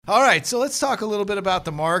All right, so let's talk a little bit about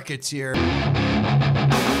the markets here.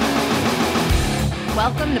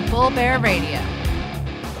 Welcome to Bull Bear Radio.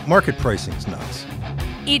 Market pricing's nuts.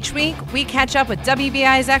 Each week, we catch up with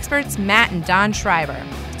WBI's experts, Matt and Don Schreiber.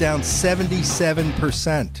 Down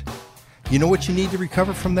 77%. You know what you need to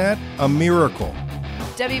recover from that? A miracle.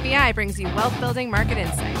 WBI brings you wealth-building market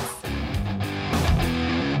insights.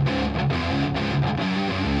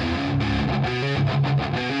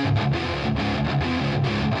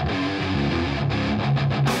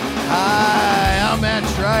 Hi, I'm Matt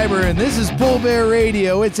Schreiber, and this is Bull Bear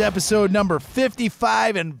Radio. It's episode number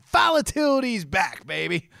 55, and Volatility's back,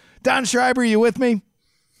 baby. Don Schreiber, you with me?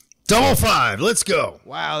 Double five, let's go.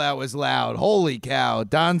 Wow, that was loud. Holy cow.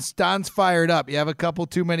 Don's fired up. You have a couple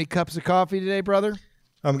too many cups of coffee today, brother?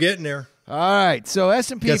 I'm getting there. All right, so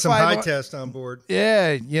S&P Got some 500 high test on board.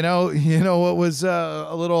 Yeah, you know what was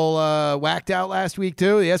a little whacked out last week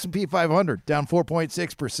too? The S&P 500 down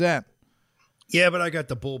 4.6%. Yeah, but I got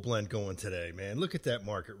the bull blend going today, man. Look at that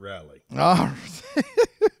market rally. Oh.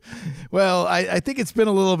 Well, I think it's been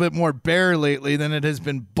a little bit more bear lately than it has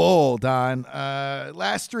been bull, Don.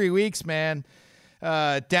 Last 3 weeks, man,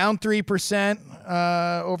 down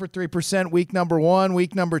 3%, over 3% week number one,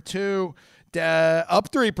 week number two, up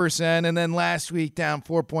 3%, and then last week down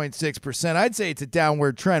 4.6%. I'd say it's a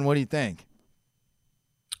downward trend. What do you think?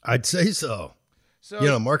 I'd say so.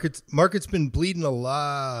 So market's been bleeding a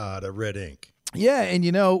lot of red ink. Yeah, and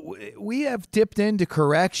we have dipped into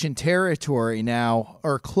correction territory now,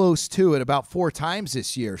 or close to it, about 4 times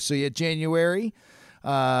this year. So you had January,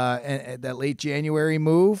 and that late January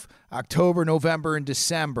move, October, November, and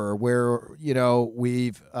December, where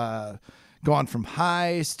we've gone from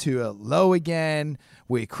highs to a low again.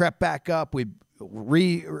 We crept back up. We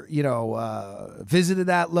visited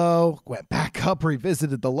that low, went back up,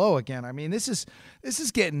 revisited the low again. I mean, this is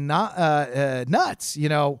getting nuts.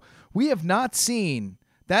 We have not seen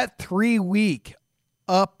that 3-week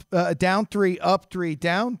up, down 3, up 3,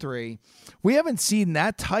 down 3. We haven't seen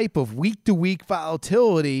that type of week-to-week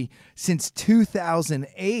volatility since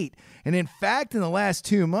 2008. And in fact, in the last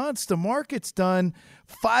 2 months, the market's done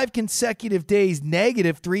 5 consecutive days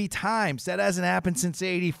negative 3 times. That hasn't happened since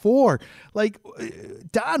 84. Like,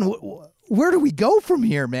 Don, where do we go from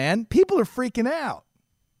here, man? People are freaking out.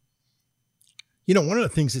 One of the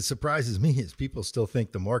things that surprises me is people still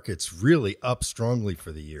think the market's really up strongly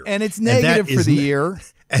for the year. And it's negative for the year.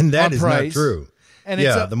 And that is not true. And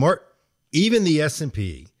even the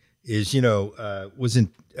S&P is, was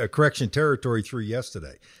in correction territory through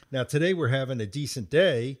yesterday. Now, today we're having a decent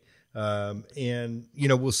day, and,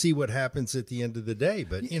 we'll see what happens at the end of the day.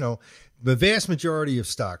 But, the vast majority of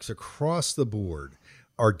stocks across the board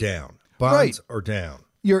are down. Bonds are down.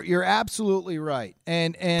 You're absolutely right.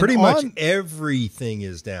 And pretty much everything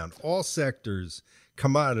is down. All sectors,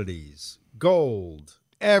 commodities, gold,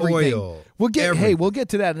 everything. Oil. We'll get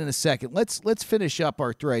to that in a second. Let's finish up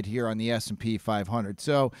our thread here on the S&P 500.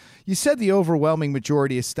 So you said the overwhelming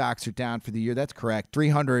majority of stocks are down for the year. That's correct.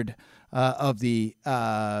 300 of the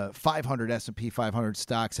 500 S&P 500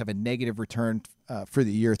 stocks have a negative return for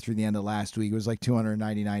the year through the end of last week. It was like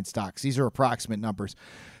 299 stocks. These are approximate numbers.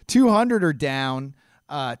 200 are down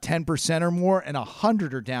 10% or more, and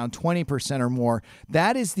 100 are down 20% or more.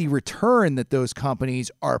 That is the return that those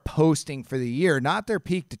companies are posting for the year, not their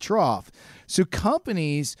peak to trough. So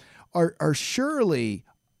companies are surely,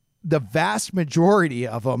 the vast majority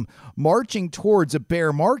of them, marching towards a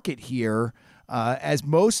bear market here, as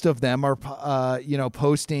most of them are,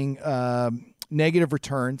 posting negative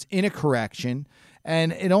returns in a correction.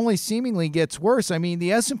 And it only seemingly gets worse. I mean,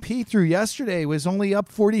 the S&P through yesterday was only up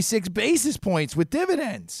 46 basis points with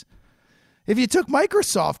dividends. If you took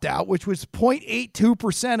Microsoft out, which was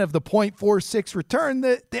 0.82% of the 0.46 return,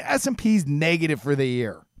 the S&P's negative for the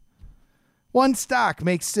year. One stock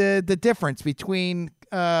makes the difference between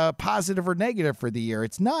positive or negative for the year.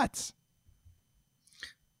 It's nuts.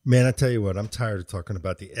 Man, I tell you what, I'm tired of talking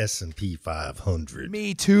about the S&P 500.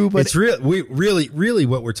 Me too, but it's really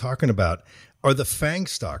what we're talking about are the FANG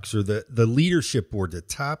stocks, or the leadership board, the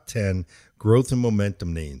top 10 growth and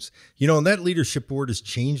momentum names. And that leadership board has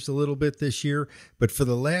changed a little bit this year, but for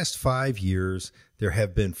the last 5 years, there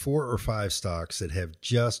have been 4 or 5 stocks that have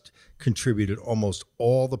just contributed almost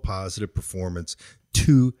all the positive performance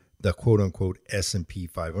to the quote-unquote S&P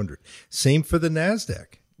 500. Same for the NASDAQ.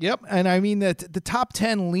 Yep, and I mean that the top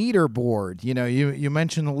 10 leaderboard, you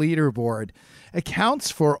mentioned the leaderboard,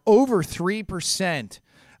 accounts for over 3%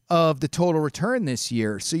 of the total return this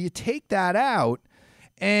year. So you take that out,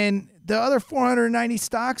 and the other 490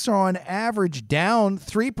 stocks are on average down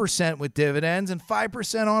 3% with dividends and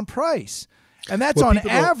 5% on price. And that's on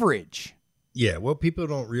average. Yeah, what people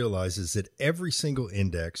don't realize is that every single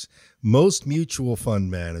index, most mutual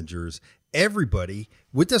fund managers, everybody,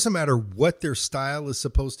 it doesn't matter what their style is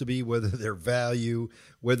supposed to be, whether they're value,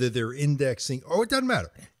 whether they're indexing, it doesn't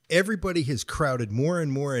matter. Everybody has crowded more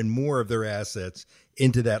and more and more of their assets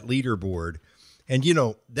into that leaderboard. And,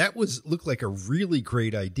 that looked like a really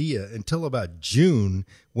great idea until about June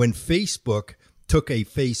when Facebook took a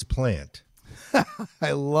face plant.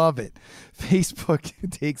 I love it. Facebook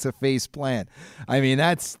takes a face plant. I mean,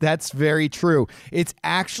 that's very true. It's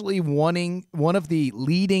actually one of the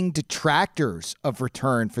leading detractors of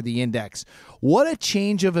return for the index. What a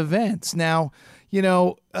change of events. Now,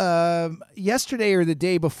 yesterday or the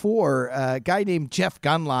day before, a guy named Jeff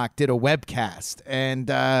Gunlock did a webcast.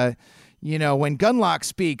 And, when Gunlock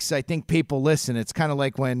speaks, I think people listen. It's kind of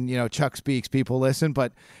like when, Chuck speaks, people listen.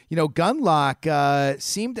 But, Gunlock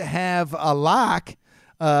seemed to have a lock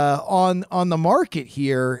on the market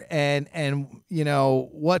here and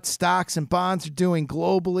what stocks and bonds are doing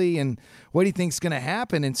globally and what he thinks is going to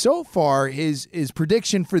happen. And so far, his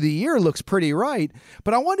prediction for the year looks pretty right.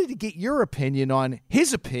 But I wanted to get your opinion on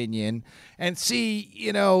his opinion and see,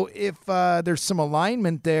 if there's some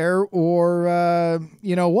alignment there or,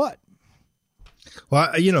 what. Well,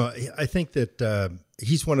 I think that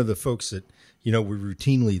he's one of the folks that, we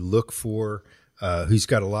routinely look for, who's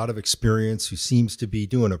got a lot of experience, who seems to be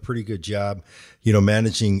doing a pretty good job,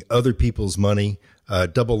 managing other people's money.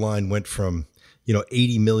 Double Line went from,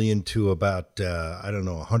 80 million to about,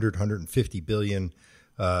 150 billion.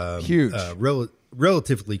 Huge.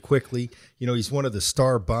 Relatively quickly. He's one of the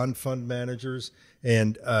star bond fund managers.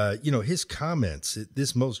 And, his comments,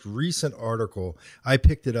 this most recent article, I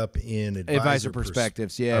picked it up in Advisor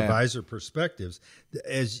Perspectives. Yeah. Advisor Perspectives.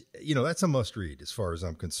 As that's a must read as far as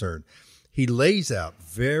I'm concerned. He lays out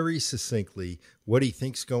very succinctly what he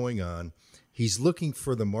thinks going on. He's looking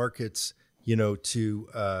for the markets, to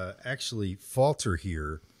actually falter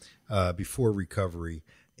here before recovery.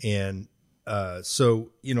 And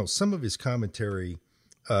so, some of his commentary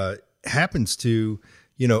happens to,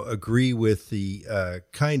 agree with the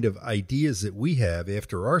kind of ideas that we have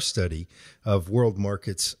after our study of world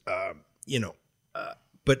markets,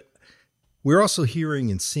 but we're also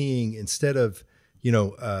hearing and seeing, instead of,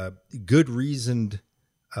 good reasoned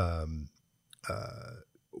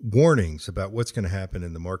warnings about what's going to happen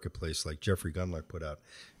in the marketplace, like Jeffrey Gunlock put out,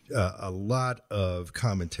 a lot of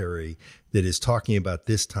commentary that is talking about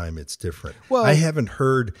this time it's different. Well, I haven't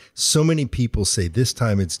heard so many people say this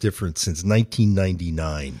time it's different since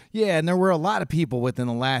 1999. Yeah, and there were a lot of people within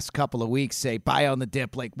the last couple of weeks say buy on the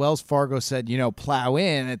dip, like Wells Fargo said, plow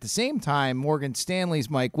in. At the same time, Morgan Stanley's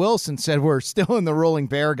Mike Wilson said we're still in the rolling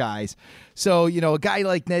bear, guys. So, a guy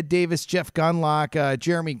like Ned Davis, Jeff Gunlock,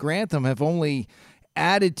 Jeremy Grantham have only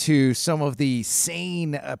added to some of the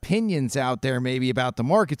sane opinions out there maybe about the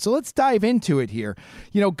market. So let's dive into it here.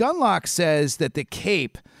 Gunlock says that the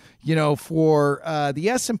CAPE, for the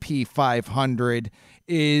S&P 500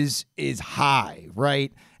 is high,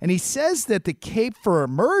 right? And he says that the CAPE for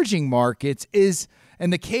emerging markets is,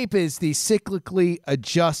 and the CAPE is the cyclically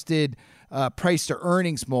adjusted price to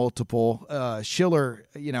earnings multiple. Schiller,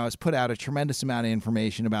 has put out a tremendous amount of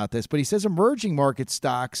information about this, but he says emerging market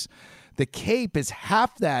stocks, the CAPE is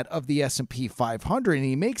half that of the S&P 500, and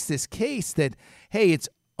he makes this case that, hey, it's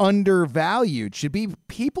undervalued. Should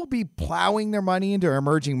people be plowing their money into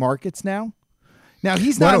emerging markets now? Now,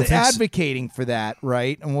 he's not advocating for that,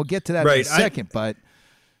 right? And we'll get to that in a second, but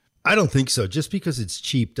I don't think so. Just because it's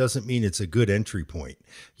cheap doesn't mean it's a good entry point.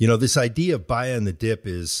 This idea of buy on the dip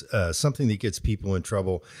is something that gets people in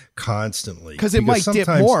trouble constantly. Because it might dip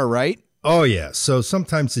more, right? Oh, yeah. So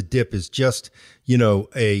sometimes the dip is just,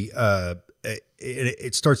 it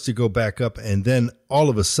starts to go back up, and then all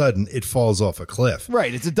of a sudden it falls off a cliff.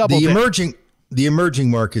 Right. It's a double dip. The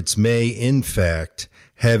emerging markets may, in fact,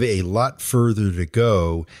 have a lot further to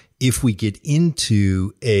go if we get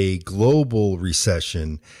into a global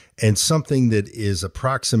recession and something that is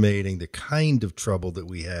approximating the kind of trouble that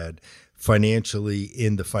we had financially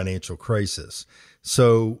in the financial crisis.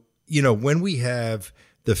 So, when we have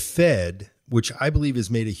the Fed, which I believe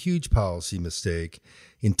has made a huge policy mistake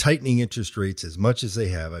in tightening interest rates as much as they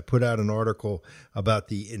have. I put out an article about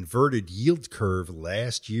the inverted yield curve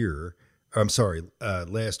last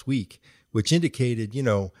week, which indicated,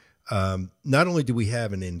 not only do we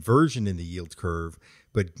have an inversion in the yield curve,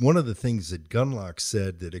 but one of the things that Gunlock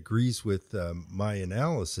said that agrees with my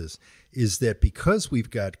analysis is that because we've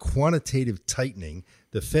got quantitative tightening,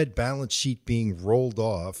 the Fed balance sheet being rolled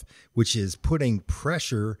off, which is putting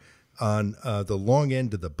pressure on the long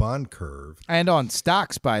end of the bond curve. And on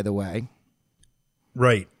stocks, by the way.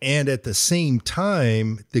 Right. And at the same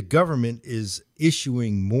time, the government is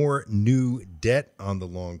issuing more new debt on the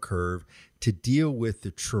long curve to deal with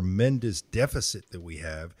the tremendous deficit that we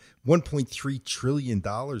have. $1.3 trillion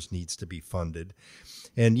needs to be funded.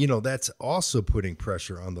 And, that's also putting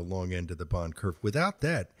pressure on the long end of the bond curve. Without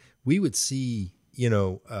that, we would see,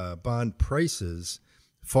 bond prices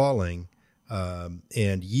falling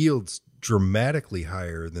and yields dramatically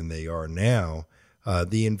higher than they are now.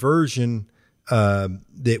 The inversion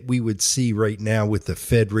that we would see right now with the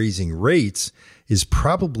Fed raising rates is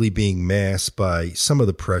probably being masked by some of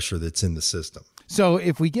the pressure that's in the system. So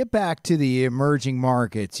if we get back to the emerging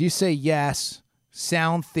markets, you say yes,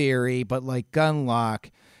 sound theory, but like Gunlock,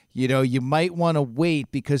 you might want to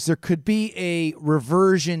wait because there could be a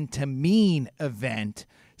reversion to mean event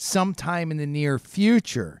sometime in the near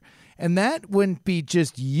future. And that wouldn't be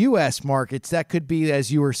just U.S. markets. That could be,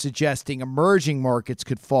 as you were suggesting, emerging markets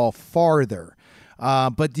could fall farther.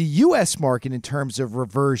 But the U.S. market, in terms of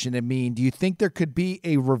reversion to mean, do you think there could be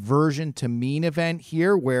a reversion to mean event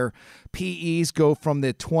here where PEs go from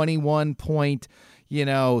the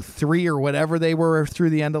 21.3 or whatever they were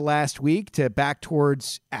through the end of last week to back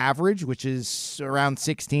towards average, which is around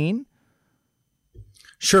 16?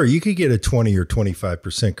 Sure, you could get a 20 or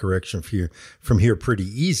 25% correction from here pretty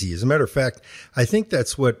easy. As a matter of fact, I think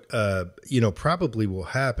that's what, probably will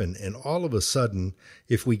happen. And all of a sudden,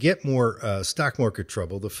 if we get more stock market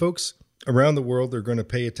trouble, the folks around the world are going to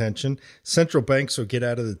pay attention. Central banks will get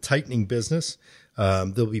out of the tightening business.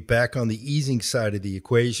 They'll be back on the easing side of the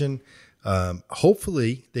equation.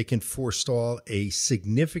 Hopefully, they can forestall a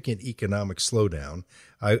significant economic slowdown.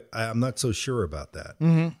 I'm not so sure about that.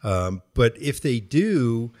 Mm-hmm. But if they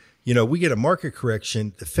do, we get a market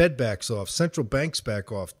correction, the Fed backs off, central banks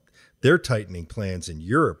back off their tightening plans in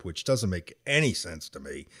Europe, which doesn't make any sense to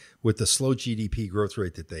me with the slow GDP growth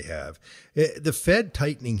rate that they have. The Fed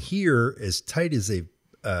tightening here as tight as they've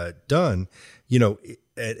done,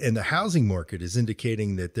 and the housing market is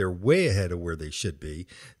indicating that they're way ahead of where they should be.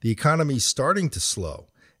 The economy's starting to slow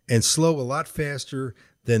a lot faster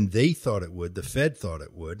than they thought it would, the Fed thought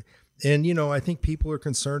it would. And, I think people are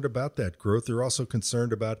concerned about that growth. They're also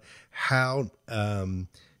concerned about how,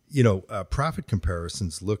 profit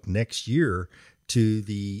comparisons look next year to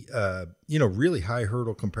the, really high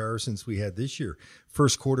hurdle comparisons we had this year.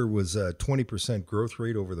 First quarter was a 20% growth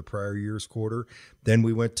rate over the prior year's quarter. Then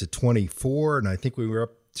we went to 24, and I think we were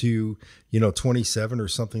up to, 27 or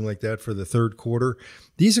something like that for the third quarter.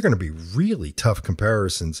 These are going to be really tough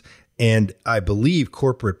comparisons. And I believe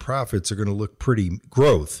corporate profits are going to look the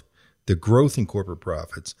growth in corporate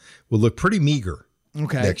profits will look pretty meager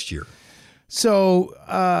next year. So,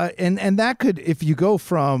 and that could, if you go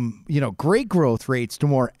from, great growth rates to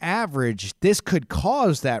more average, this could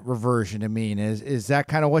cause that reversion to mean. Is that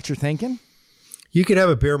kind of what you're thinking? You could have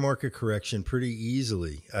a bear market correction pretty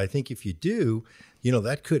easily. I think if you do,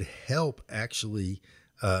 that could help actually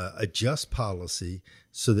adjust policy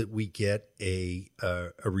so that we get a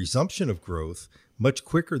resumption of growth much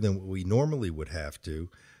quicker than what we normally would have to,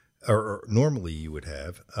 or normally you would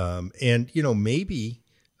have. And, maybe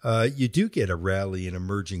you do get a rally in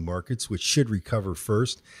emerging markets, which should recover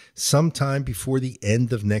first sometime before the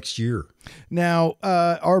end of next year. Now,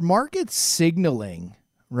 are markets signaling,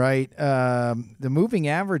 right? The moving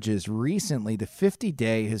averages recently, the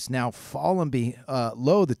 50-day has now fallen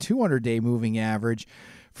below the 200-day moving average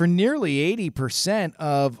for nearly 80%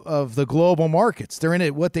 of the global markets. They're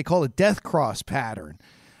in what they call a death cross pattern.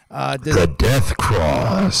 The death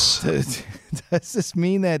cross. Does this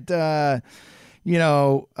mean that, the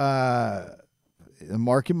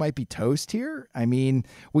market might be toast here? I mean,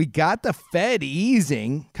 we got the Fed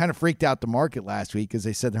easing, kind of freaked out the market last week because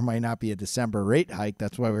they said there might not be a December rate hike.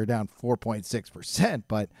 That's why we're down 4.6%.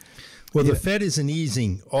 But the Fed isn't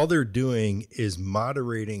easing. All they're doing is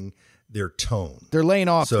moderating their tone. They're laying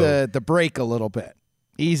off the brake a little bit,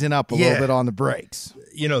 easing up a little bit on the brakes.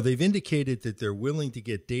 They've indicated that they're willing to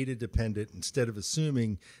get data dependent instead of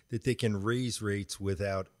assuming that they can raise rates with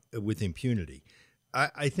impunity.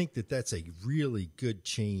 I think that's a really good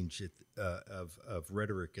change of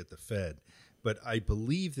rhetoric at the Fed, but I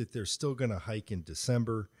believe that they're still going to hike in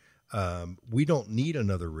December. We don't need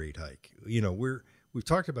another rate hike. We've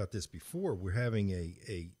talked about this before. We're having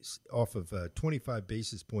a off of a 25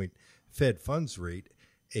 basis point Fed funds rate,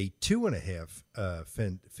 a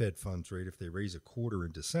 2.5 Fed funds rate if they raise a quarter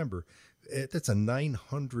in December. That's a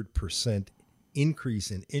 900%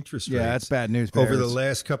 increase in interest rates. Yeah, that's bad news over the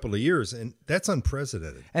last couple of years, and that's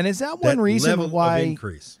unprecedented. And is that one reason why?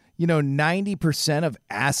 Increase. 90% of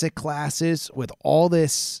asset classes with all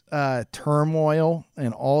this turmoil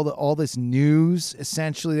and all this news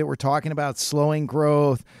essentially that we're talking about, slowing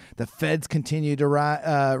growth, the Feds continue to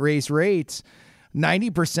raise rates.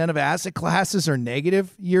 90% of asset classes are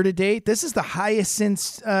negative year to date. This is the highest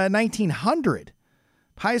since 1900.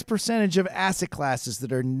 Highest percentage of asset classes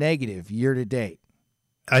that are negative year to date.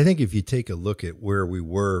 I think if you take a look at where we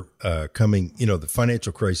were coming, the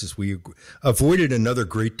financial crisis, we avoided another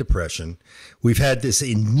Great Depression. We've had this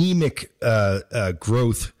anemic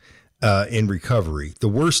growth in recovery, the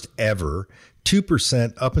worst ever,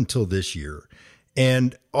 2% up until this year.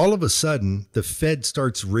 And all of a sudden, the Fed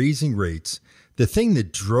starts raising rates. The thing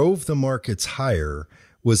that drove the markets higher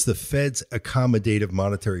was the Fed's accommodative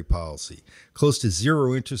monetary policy, close to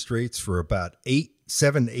zero interest rates for about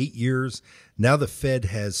 7, 8 years. Now the Fed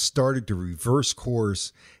has started to reverse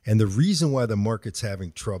course. And the reason why the market's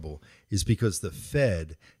having trouble is because the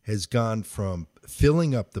Fed has gone from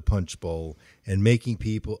filling up the punch bowl and making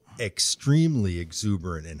people extremely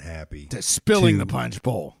exuberant and happy to spilling the punch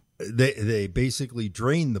bowl. They basically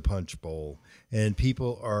drain the punch bowl, and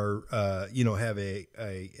people are, have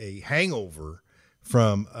a hangover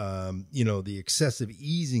from, the excessive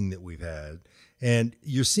easing that we've had. And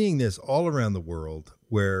you're seeing this all around the world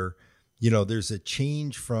where, there's a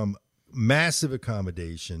change from massive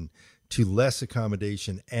accommodation to less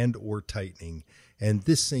accommodation and or tightening. And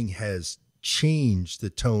this thing has changed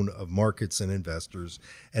the tone of markets and investors.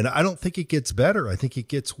 And I don't think it gets better. I think it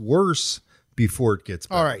gets worse before it gets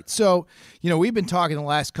better. All right. So, we've been talking the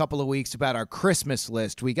last couple of weeks about our Christmas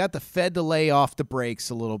list. We got the Fed to lay off the brakes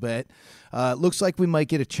a little bit. Looks like we might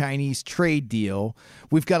get a Chinese trade deal.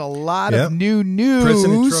 We've got a lot of new news.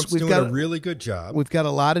 President Trump's doing a really good job. We've got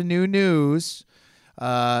a lot of new news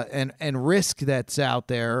and risk that's out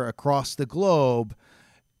there across the globe.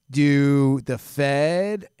 Do the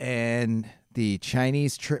Fed and the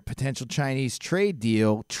Chinese potential Chinese trade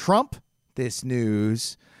deal trump this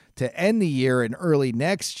news to end the year and early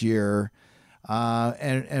next year,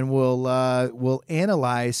 and we'll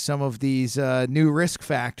analyze some of these new risk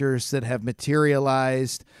factors that have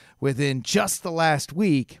materialized within just the last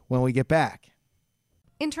week when we get back.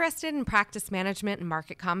 Interested in practice management and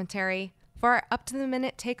market commentary? For our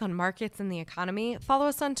up-to-the-minute take on markets and the economy, follow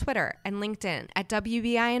us on Twitter and LinkedIn at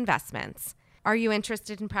WBI Investments. Are you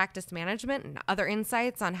interested in practice management and other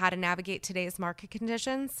insights on how to navigate today's market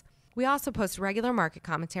conditions? We also post regular market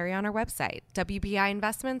commentary on our website,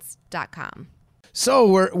 WBIinvestments.com.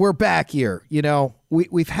 So we're back here.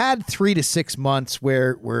 We've had 3 to 6 months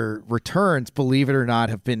where returns, believe it or not,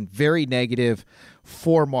 have been very negative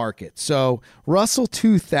for markets. So Russell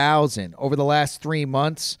 2000 over the last 3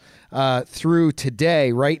 months through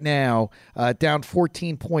today, right now, down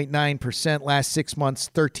 14.9%. Last 6 months,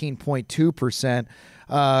 13.2%.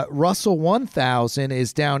 Russell 1000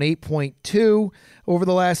 is down 8.2 over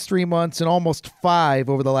the last 3 months and almost 5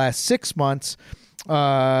 over the last 6 months.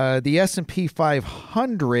 The S&P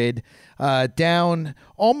 500 down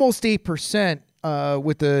almost 8%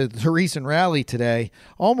 with the recent rally today,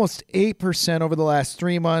 almost 8% over the last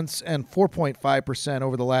 3 months and 4.5%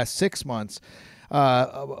 over the last 6 months.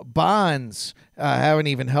 Bonds haven't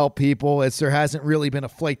even helped people, as there hasn't really been a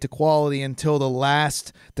flight to quality until the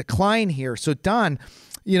last decline here. So, Don,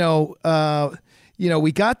 we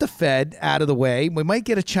got the Fed out of the way. We might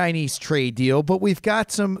get a Chinese trade deal, but we've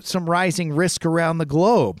got some rising risk around the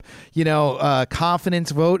globe.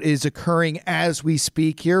 Confidence vote is occurring as we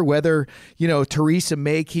speak here, whether, Theresa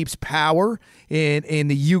May keeps power in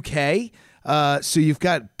the UK. So you've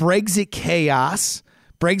got Brexit chaos.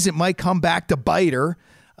 Brexit might come back to bite her.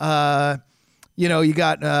 You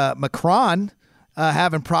got Macron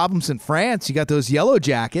having problems in France. You got those yellow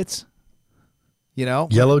jackets.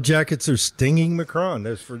 Yellow jackets are stinging Macron.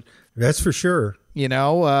 That's for sure. We've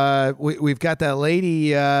got that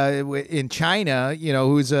lady in China,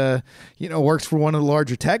 who's works for one of the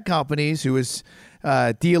larger tech companies, who is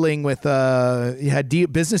dealing with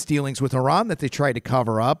business dealings with Iran that they tried to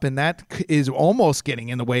cover up, and that is almost getting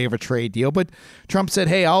in the way of a trade deal. But Trump said,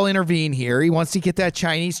 hey, I'll intervene here. He wants to get that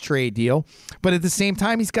Chinese trade deal. But at the same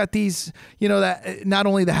time, he's got these, that not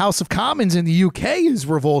only the House of Commons in the UK is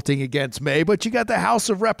revolting against May, but you got the House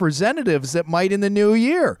of Representatives that might in the new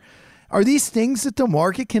year. Are these things that the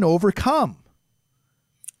market can overcome?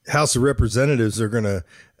 House of Representatives are going to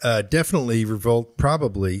definitely revolt.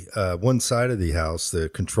 Probably one side of the House, the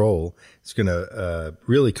control, is going to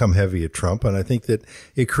really come heavy at Trump. And I think that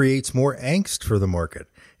it creates more angst for the market.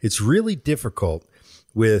 It's really difficult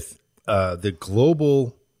with the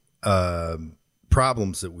global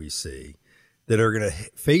problems that we see that are going to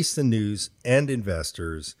face the news and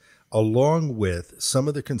investors along with some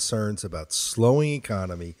of the concerns about slowing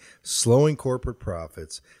economy, slowing corporate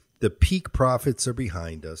profits. The peak profits are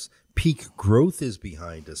behind us. Peak growth is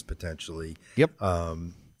behind us potentially. Yep.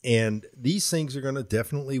 And these things are going to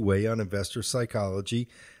definitely weigh on investor psychology.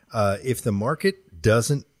 If the market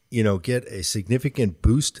doesn't, get a significant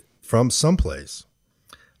boost from someplace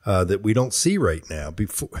that we don't see right now,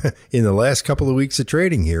 before in the last couple of weeks of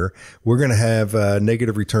trading here, we're going to have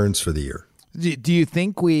negative returns for the year. Do you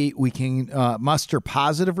think we can muster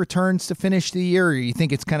positive returns to finish the year, or you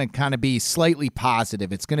think it's going to kind of be slightly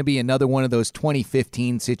positive? It's going to be another one of those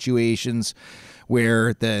 2015 situations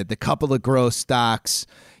where the couple of growth stocks,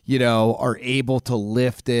 are able to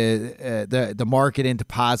lift the market into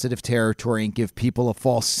positive territory and give people a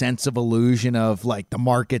false sense of illusion of like the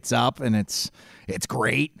market's up and it's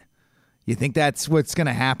great. You think that's what's going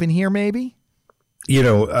to happen here maybe?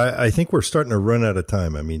 I think we're starting to run out of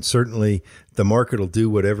time. I mean, certainly the market will do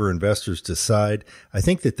whatever investors decide. I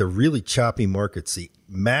think that the really choppy markets, the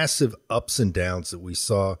massive ups and downs that we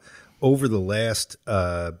saw over the last,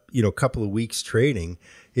 couple of weeks trading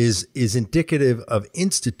is indicative of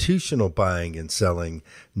institutional buying and selling,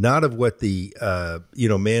 not of what the,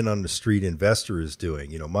 man on the street investor is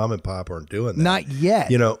doing. Mom and pop aren't doing that. Not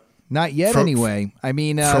yet. Not yet anyway. I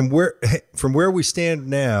mean, from where we stand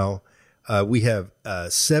now, we have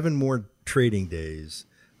 7 more trading days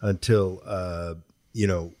until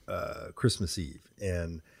Christmas Eve,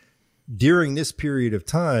 and during this period of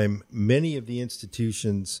time, many of the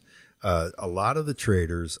institutions, a lot of the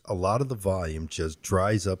traders, a lot of the volume just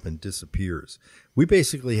dries up and disappears. We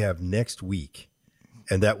basically have next week,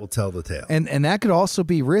 and that will tell the tale. And that could also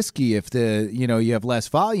be risky if you have less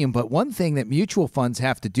volume. But one thing that mutual funds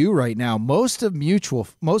have to do right now, most of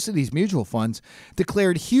these mutual funds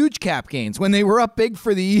declared huge cap gains when they were up big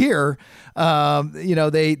for the year.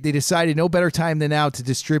 They decided no better time than now to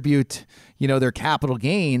distribute their capital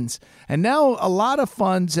gains. And now a lot of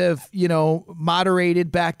funds have,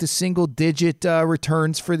 moderated back to single digit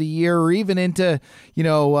returns for the year, or even into,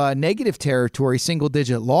 negative territory, single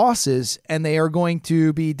digit losses. And they are going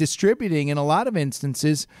to be distributing in a lot of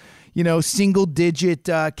instances, single digit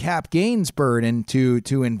cap gains burden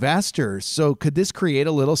to investors. So could this create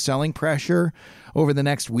a little selling pressure over the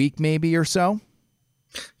next week, maybe or so?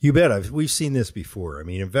 You bet. We've seen this before. I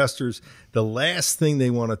mean, investors, the last thing they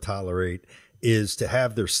want to tolerate is to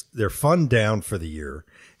have their fund down for the year,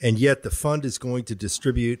 and yet the fund is going to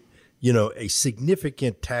distribute, a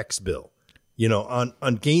significant tax bill,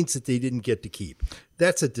 on gains that they didn't get to keep.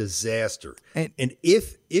 That's a disaster. And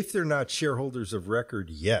if they're not shareholders of record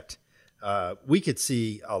yet, we could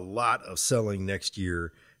see a lot of selling next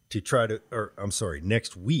week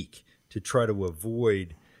to try to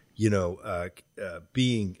avoid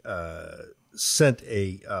being sent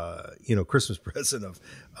a Christmas present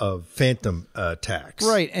of phantom tax.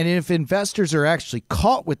 Right, and if investors are actually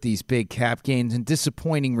caught with these big cap gains and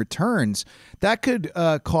disappointing returns, that could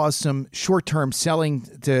cause some short-term selling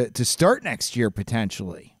to start next year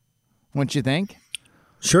potentially. Wouldn't you think?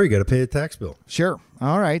 Sure, you got to pay a tax bill. Sure.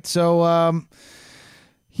 All right. So,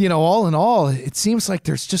 all in all, it seems like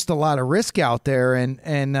there's just a lot of risk out there.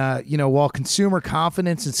 And while consumer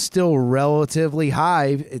confidence is still relatively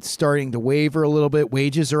high, it's starting to waver a little bit.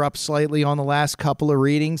 Wages are up slightly on the last couple of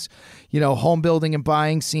readings. Home building and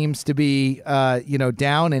buying seems to be,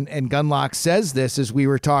 down. And Gunlock says this, as we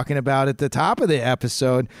were talking about at the top of the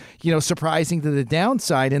episode, surprising to the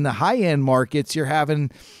downside. In the high-end markets, you're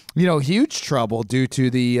having, huge trouble due to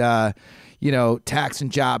the Tax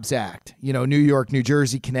and Jobs Act, New York, New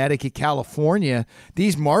Jersey, Connecticut, California.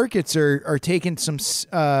 These markets are taking some,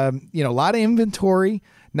 a lot of inventory,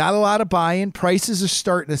 not a lot of buy-in. Prices are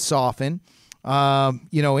starting to soften.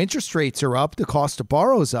 Interest rates are up. The cost to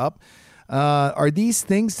borrow is up. Are these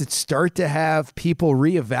things that start to have people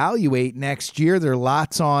reevaluate next year their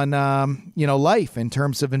lots on, life in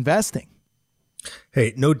terms of investing?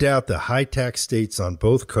 Hey, no doubt the high tax states on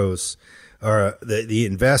both coasts are the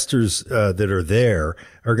investors that are there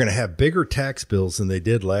are going to have bigger tax bills than they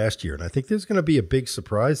did last year. And I think there's going to be a big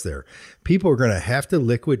surprise there. People are going to have to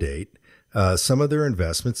liquidate some of their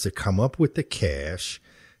investments to come up with the cash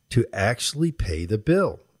to actually pay the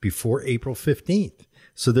bill before April 15th.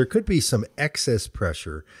 So there could be some excess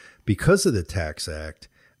pressure because of the Tax Act,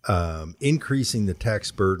 increasing the tax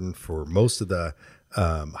burden for most of the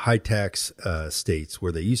high tax states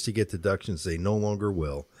where they used to get deductions, they no longer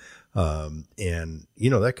will. And,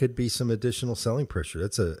 that could be some additional selling pressure.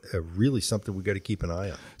 That's a really something we got to keep an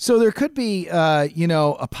eye on. So there could be,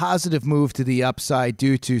 a positive move to the upside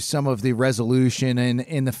due to some of the resolution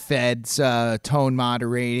in the Fed's tone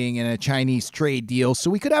moderating and a Chinese trade deal. So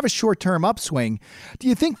we could have a short-term upswing. Do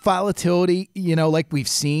you think volatility, like we've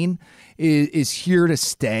seen, is here to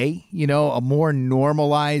stay? A more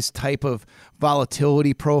normalized type of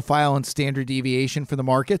volatility profile and standard deviation for the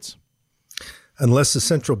markets? Unless the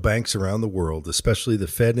central banks around the world, especially the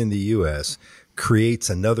Fed in the U.S., creates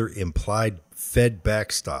another implied Fed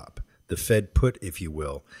backstop, the Fed put, if you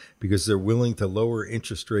will, because they're willing to lower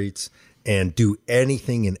interest rates and do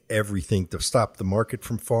anything and everything to stop the market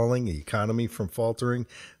from falling, the economy from faltering,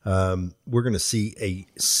 we're going to see a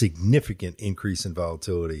significant increase in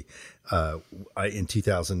volatility in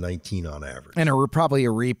 2019 on average. And probably a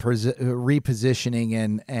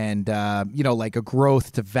repositioning and like a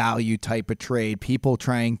growth to value type of trade, people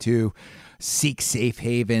trying to seek safe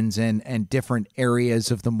havens and different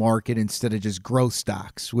areas of the market instead of just growth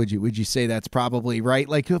stocks. Would you say that's probably right?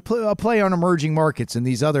 Like a play on emerging markets and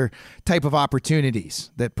these other type of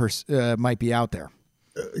opportunities that might be out there.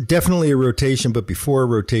 Definitely a rotation, but before a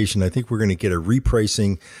rotation, I think we're going to get a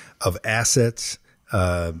repricing of assets,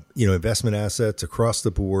 investment assets across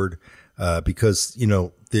the board, because,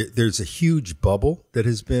 there's a huge bubble that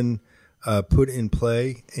has been put in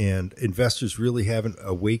play, and investors really haven't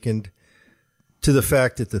awakened to the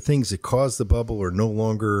fact that the things that caused the bubble are no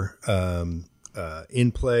longer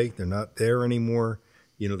in play. They're not there anymore.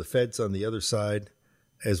 The Fed's on the other side,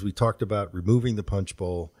 as we talked about, removing the punch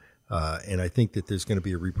bowl. And I think that there's going to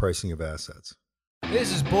be a repricing of assets.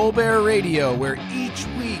 This is Bull Bear Radio, where each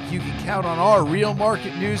week you can count on our real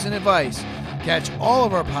market news and advice. Catch all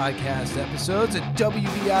of our podcast episodes at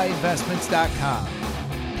WBIinvestments.com.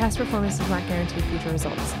 Past performance does not guarantee future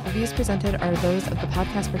results. The views presented are those of the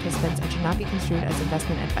podcast participants and should not be construed as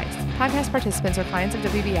investment advice. Podcast participants or clients of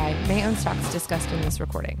WBI may own stocks discussed in this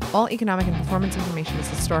recording. All economic and performance information is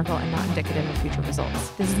historical and not indicative of future results.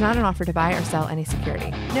 This is not an offer to buy or sell any security.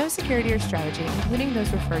 No security or strategy, including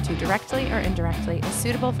those referred to directly or indirectly, is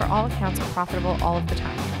suitable for all accounts or profitable all of the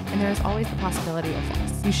time, and there is always the possibility of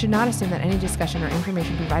loss. You should not assume that any discussion or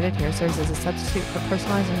information provided here serves as a substitute for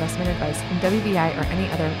personalized investment advice from WBI or any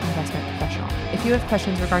other investment professional. If you have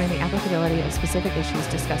questions regarding the applicability of specific issues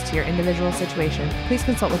discussed to your individual situation, please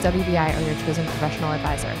consult with WBI or your chosen professional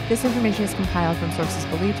advisor. This information is compiled from sources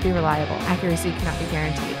believed to be reliable. Accuracy cannot be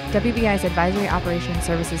guaranteed. WBI's advisory operations,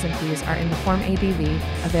 services, and fees are in the Form ADV,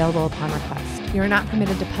 available upon request. You are not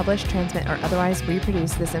permitted to publish, transmit, or otherwise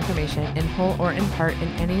reproduce this information in whole or in part in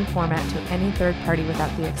any format to any third party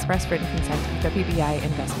without the express written consent of WBI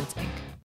Investments, Inc.